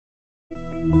The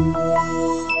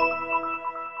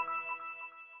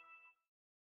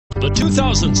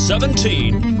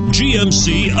 2017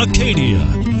 GMC Acadia.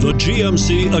 The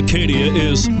GMC Acadia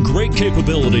is great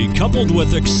capability coupled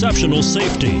with exceptional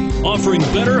safety, offering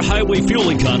better highway fuel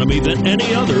economy than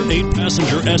any other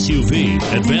 8-passenger SUV.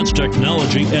 Advanced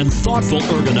technology and thoughtful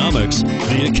ergonomics,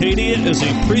 the Acadia is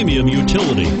a premium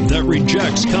utility that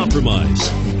rejects compromise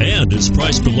and is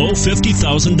priced below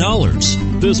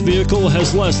 $50,000. This vehicle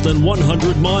has less than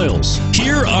 100 miles.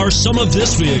 Here are some of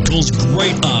this vehicle's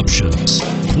great options: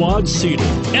 quad seating,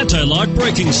 anti-lock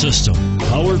braking system,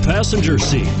 power passenger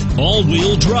seat,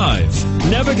 all-wheel drive,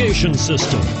 navigation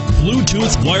system,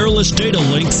 Bluetooth wireless data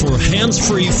link for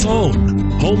hands-free phone,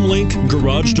 HomeLink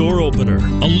garage door opener,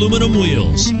 aluminum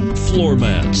wheels, floor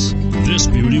mats. This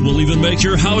beauty will even make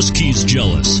your house keys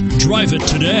jealous. Drive it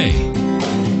today.